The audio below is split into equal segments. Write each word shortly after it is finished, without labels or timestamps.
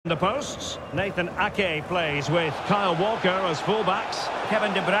The posts, Nathan Ake plays with Kyle Walker as fullbacks.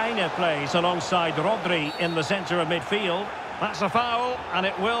 Kevin De Bruyne plays alongside Rodri in the centre of midfield. That's a foul, and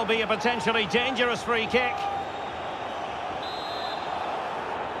it will be a potentially dangerous free kick.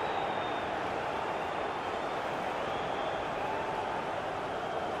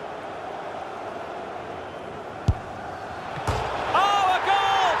 Oh, a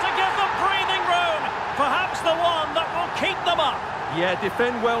goal to give them breathing room. Perhaps the one that will keep them up. Yeah,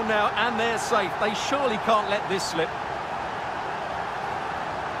 defend well now, and they're safe. They surely can't let this slip.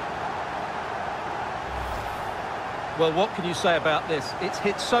 Well, what can you say about this? It's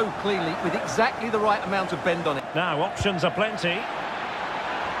hit so cleanly with exactly the right amount of bend on it. Now, options are plenty.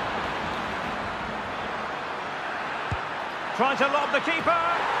 Trying to lob the keeper.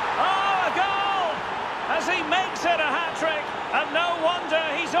 Oh, a goal! As he makes it a hat-trick, and no wonder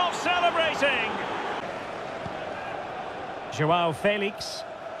he's off celebrating. Joao Felix.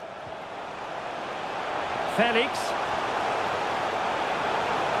 Felix.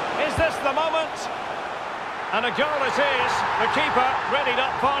 Is this the moment? And a goal it is. The keeper readied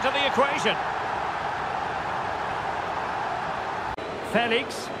up part of the equation.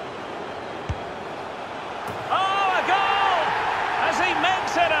 Felix. Oh, a goal! As he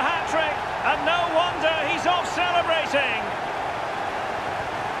makes it a hat-trick, and no wonder he's off celebrating.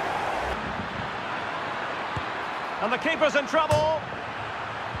 And the keeper's in trouble.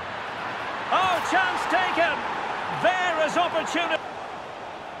 Oh, chance taken. There is opportunity.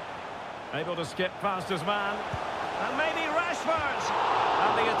 Able to skip past his man. And maybe Rashford.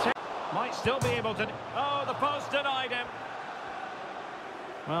 And the attack might still be able to... Oh, the post denied him.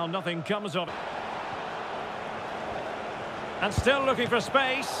 Well, nothing comes of it. And still looking for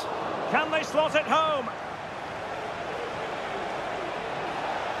space. Can they slot it home?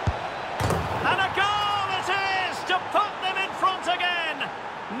 And a goal it is to put them in front again.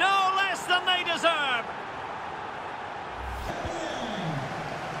 No less than they deserve.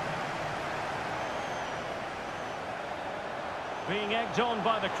 Being egged on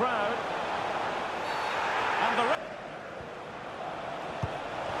by the crowd.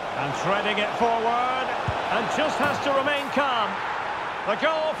 And threading it forward. And just has to remain calm. The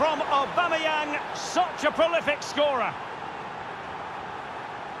goal from Aubameyang, such a prolific scorer.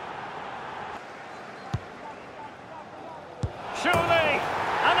 Surely,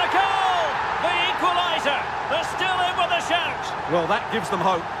 and a goal! The equaliser. They're still in with a shout. Well, that gives them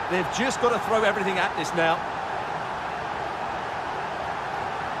hope. They've just got to throw everything at this now.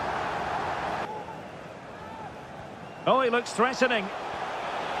 Oh, he looks threatening.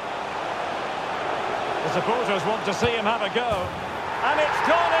 The supporters want to see him have a go. And it's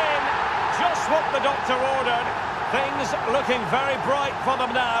gone in. Just what the doctor ordered. Things looking very bright for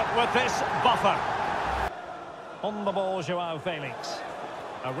them now with this buffer. On the ball, Joao Felix.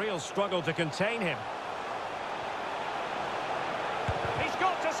 A real struggle to contain him. He's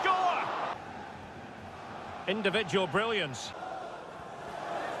got to score! Individual brilliance.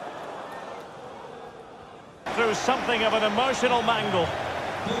 Through something of an emotional mangle.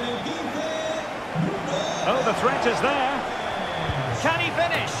 Oh, the threat is there. Can he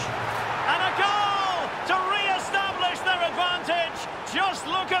finish? And a goal to re-establish their advantage. Just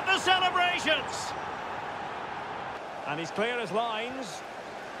look at the celebrations. And he's clear as lines.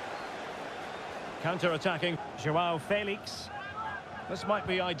 Counter-attacking Joao Felix. This might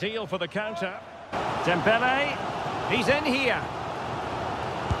be ideal for the counter. Dembele, he's in here.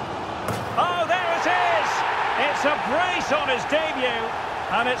 Oh, there it is! It's a brace on his debut,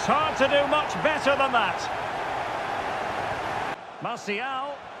 and it's hard to do much better than that.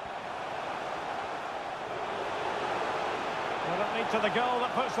 Martial. Will that lead to the goal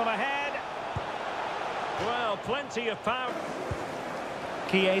that puts them ahead? Well, plenty of power.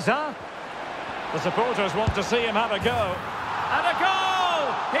 Chiesa. The supporters want to see him have a go. And a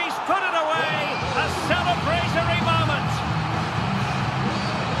goal! He's put it away! A celebratory moment!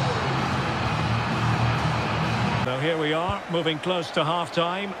 So here we are, moving close to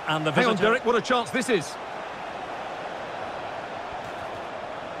half-time, and the visitor... Hang on, Derek, what a chance this is.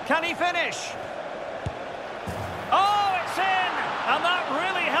 Can he finish? Oh, it's in! And that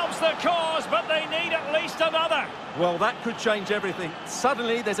really helps their cause, but they need at least another. Well, that could change everything.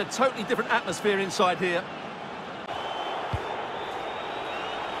 Suddenly, there's a totally different atmosphere inside here.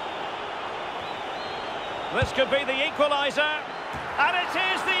 This could be the equaliser. And it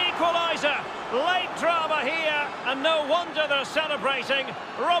is the equaliser. Late drama here, and no wonder they're celebrating.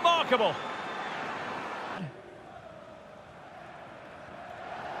 Remarkable.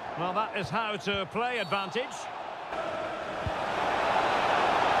 Well, that is how to play advantage.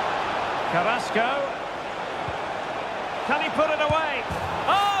 Carrasco. Can he put it away?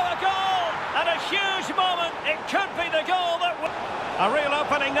 Oh, a goal! And a huge moment. It could be the goal that... A real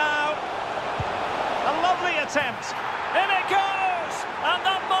opening now. A lovely attempt. In it goes! And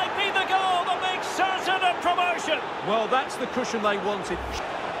that might be the goal that makes certain of promotion. Well, that's the cushion they wanted.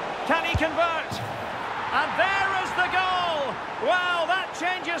 Can he convert? And there is the goal! Well, that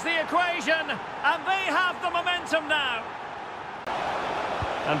changes the equation. And they have the momentum now.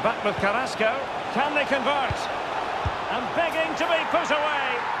 And back with Carrasco. Can they convert? And begging to be put away.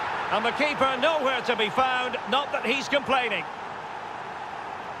 And the keeper nowhere to be found. Not that he's complaining.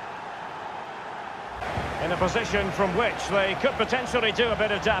 In a position from which they could potentially do a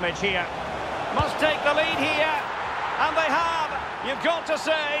bit of damage here. Must take the lead here. And they have. You've got to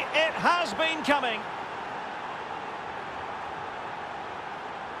say, it has been coming.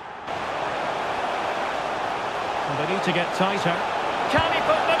 And they need to get tighter. Can he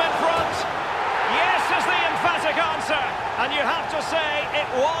put them in front? Yes is the emphatic answer. And you have to say, it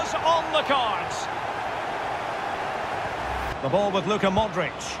was on the cards. The ball with Luka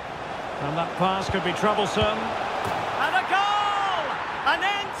Modric. And that pass could be troublesome. And a goal! An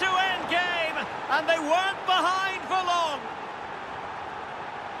end-to-end game, and they weren't behind for long.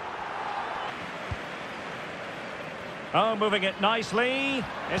 Oh, moving it nicely.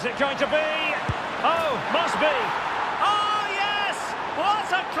 Is it going to be? Oh, must be. Oh, yes! What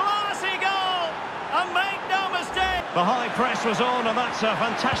a classy goal! And make no mistake. The high press was on, and that's a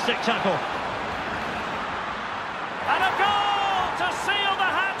fantastic tackle. And a goal to seal the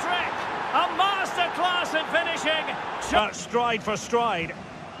hat-trick. A masterclass in finishing. Stride for stride.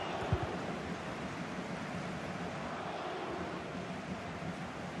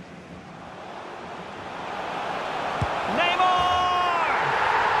 Neymar!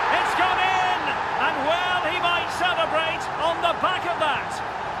 It's gone in! And well, he might celebrate on the back of that.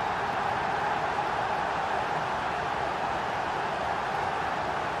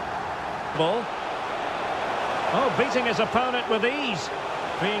 Ball. Oh, beating his opponent with ease.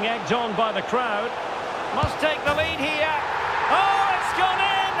 Being egged on by the crowd. Must take the lead here. Oh, it's gone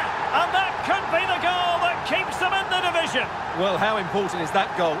in! And that could be the goal that keeps them in the division. Well, how important is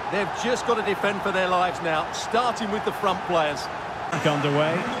that goal? They've just got to defend for their lives now, starting with the front players. Back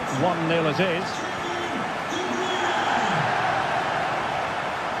underway. 1-0 it is.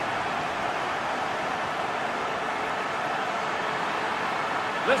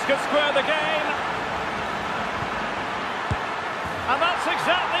 This could square the game. And that's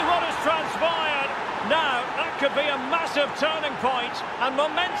exactly what has transpired. Now, that could be a massive turning point, and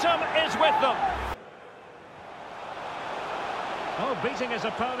momentum is with them. Oh, beating his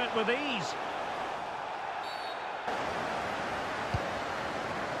opponent with ease.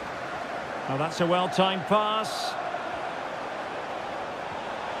 Oh, that's a well-timed pass.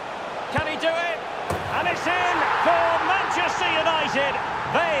 Can he do it? And it's in for Manchester United.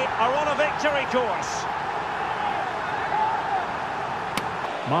 They are on a victory course.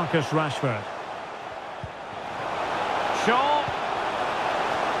 Marcus Rashford. Shaw.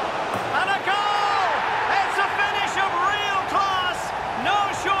 And a goal! It's a finish of real class. No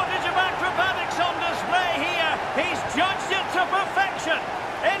shortage of acrobatics on display here. He's judged it to perfection.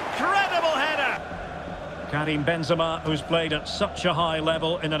 Incredible header. Karim Benzema, who's played at such a high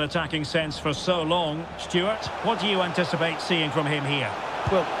level in an attacking sense for so long. Stuart, what do you anticipate seeing from him here?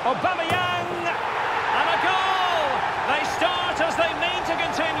 Well, Aubameyang! And a goal! They start as they mean to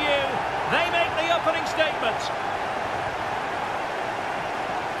continue. They make the opening statement.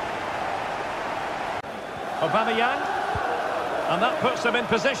 Aubameyang. And that puts them in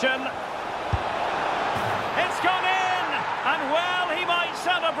position. It's gone in! And well, he might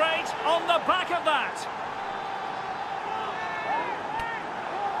celebrate on the back of that.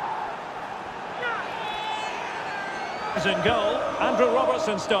 Is in goal. Andrew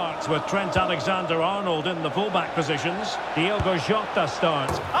Robertson starts with Trent Alexander-Arnold in the fullback positions. Diogo Jota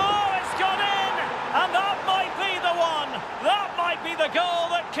starts. Oh, it's gone in! And that might be the one. That might be the goal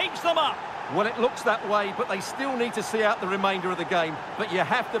that keeps them up. well, it looks that way, but they still need to see out the remainder of the game. But you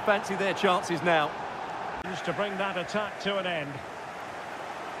have to fancy their chances now. To bring that attack to an end.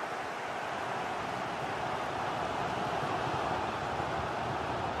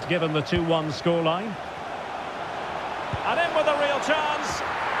 Given the 2-1 scoreline. And in with a real chance.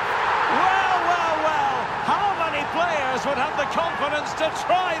 Well, well, well. How many players would have the confidence to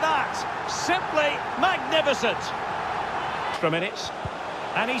try that? Simply magnificent. Extra minutes.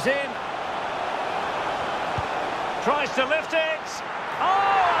 And he's in. Tries to lift it. Oh,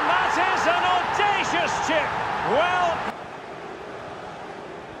 and that is an audacious chip. Well...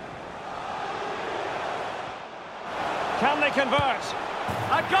 Can they convert?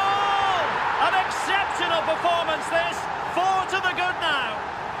 A goal! An exceptional performance, this. Four to the good now.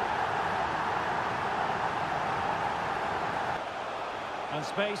 And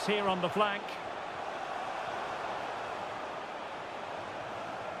space here on the flank.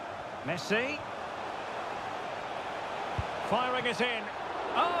 Messi. Firing it in.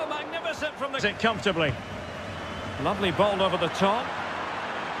 Oh, magnificent from the... It comfortably. Lovely ball over the top.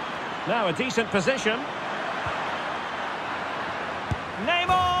 Now a decent position.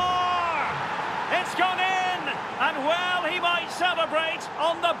 Neymar! It's gone in! And well, he might celebrate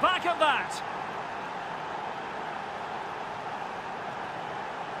on the back of that.